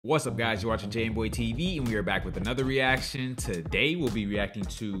What's up, guys? You're watching JMboy TV, and we are back with another reaction. Today, we'll be reacting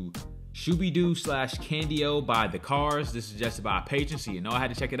to Shoo by The Cars. This is suggested by a patron, so you know I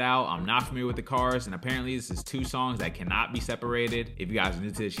had to check it out. I'm not familiar with The Cars, and apparently this is two songs that cannot be separated. If you guys are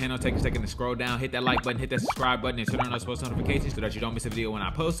new to the channel, take a second to scroll down, hit that like button, hit that subscribe button, and turn on those post notifications so that you don't miss a video when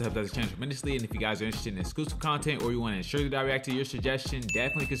I post. It helps the channel tremendously. And if you guys are interested in exclusive content or you want to ensure that I react to your suggestion,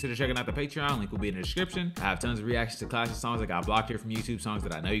 definitely consider checking out the Patreon. Link will be in the description. I have tons of reactions to classic songs that got blocked here from YouTube, songs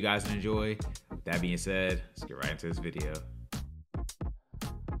that I know you guys enjoy. That being said, let's get right into this video.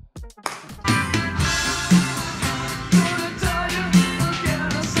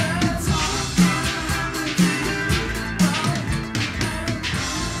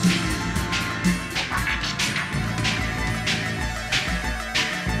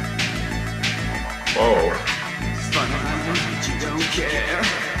 Oh. Fun, but you don't care.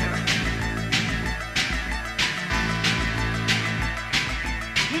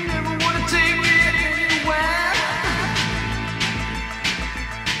 You never want to take me anywhere.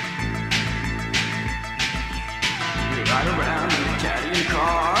 You ride around in a caddy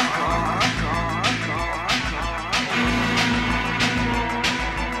car.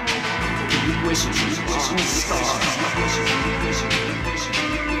 You wish you were on the stars.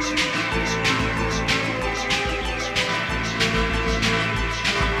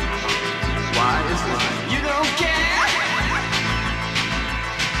 Why is it you don't care?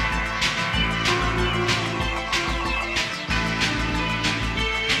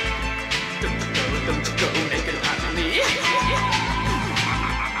 Don't you go make it out of me.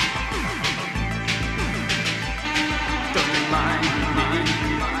 Don't mind me.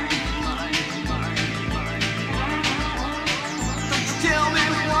 Don't you tell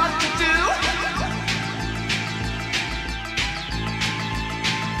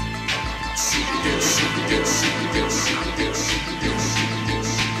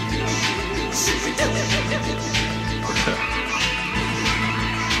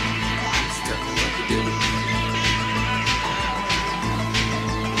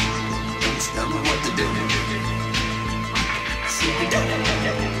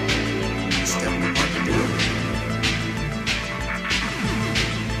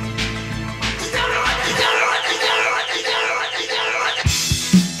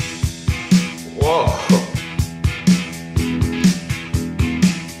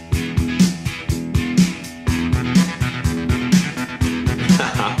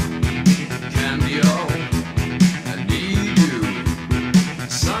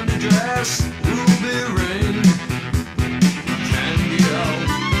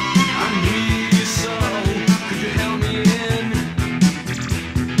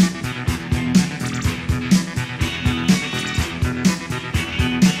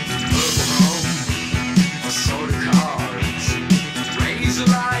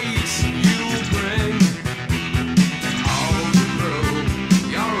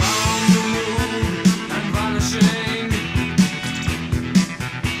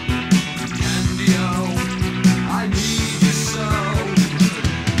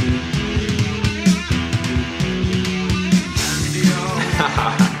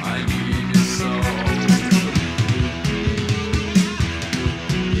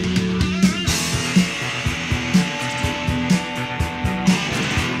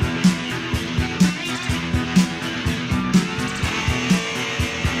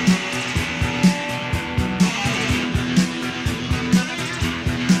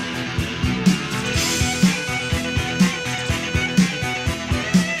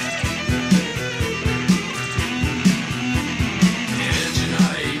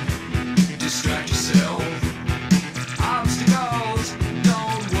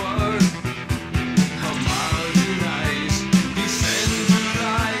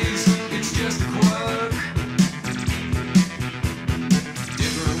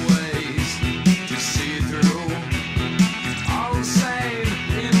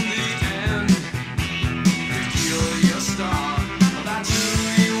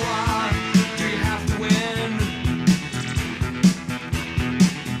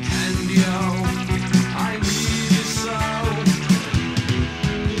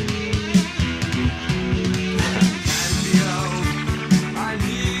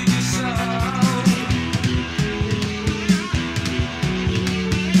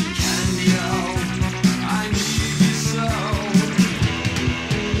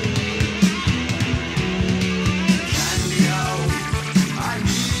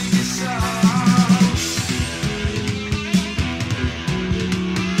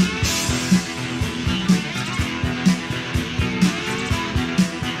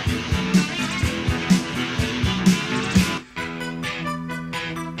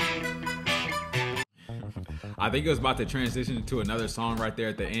I think it was about to transition to another song right there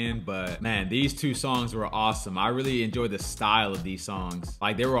at the end, but man, these two songs were awesome. I really enjoyed the style of these songs.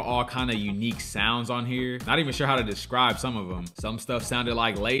 Like, they were all kind of unique sounds on here. Not even sure how to describe some of them. Some stuff sounded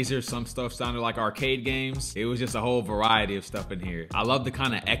like lasers, some stuff sounded like arcade games. It was just a whole variety of stuff in here. I love the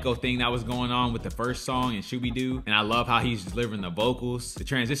kind of echo thing that was going on with the first song in Shoo, and I love how he's delivering the vocals. The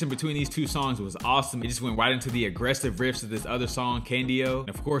transition between these two songs was awesome. It just went right into the aggressive riffs of this other song, Candio. And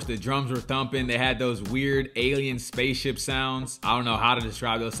of course, the drums were thumping. They had those weird alien spaceship sounds. I don't know how to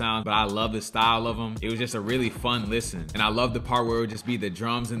describe those sounds, but I love the style of them. It was just a really fun listen. And I love the part where it would just be the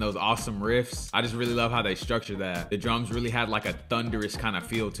drums and those awesome riffs. I just really love how they structure that. The drums really had like a thunderous kind of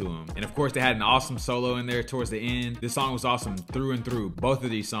feel to them. And of course, they had an awesome solo in there towards the end. This song was awesome through and through, both of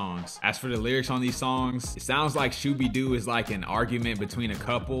these songs. As for the lyrics on these songs, it sounds like Shoo is like an argument between a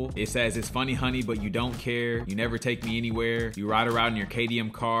couple. It says, "It's funny, honey, but you don't care. You never take me anywhere. You ride around in your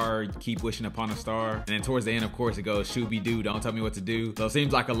KTM car. You keep wishing upon a star." And then towards the end, of course, it goes, "Shoo, don't tell me what to do." So it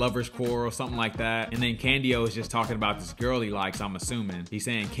seems like a lover's quarrel, something like that. And then Candio is just talking about this girl he likes, I'm assuming. He's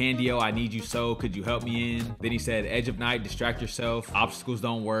saying, "Candio, I need you so. Could you help me in?" Then he said, "Edge of night, distract yourself. Obstacles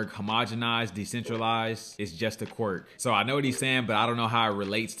don't work. Homogenize, decentralize. It's just a quirk." So I know what he's saying, but I don't know how it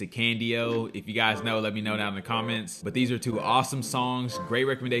relates to Candio. If you guys know, let me know down in the comments. But these are two awesome songs. Great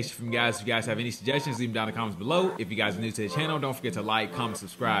recommendations from you guys. If you guys have any suggestions, leave them down in the comments below. If you guys are new to the channel, don't forget to like, comment,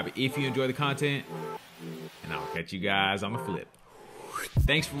 subscribe if you enjoy the content. And I'll catch you guys on the flip.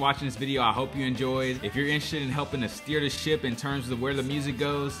 Thanks for watching this video. I hope you enjoyed. If you're interested in helping to steer the ship in terms of where the music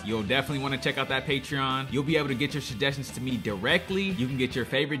goes, you'll definitely want to check out that Patreon. You'll be able to get your suggestions to me directly. You can get your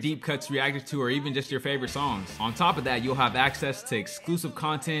favorite deep cuts reacted to, or even just your favorite songs. On top of that, you'll have access to exclusive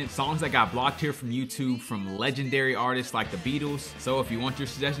content, songs that got blocked here from YouTube from legendary artists like the Beatles. So if you want your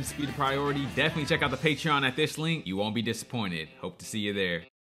suggestions to be the priority, definitely check out the Patreon at this link. You won't be disappointed. Hope to see you there.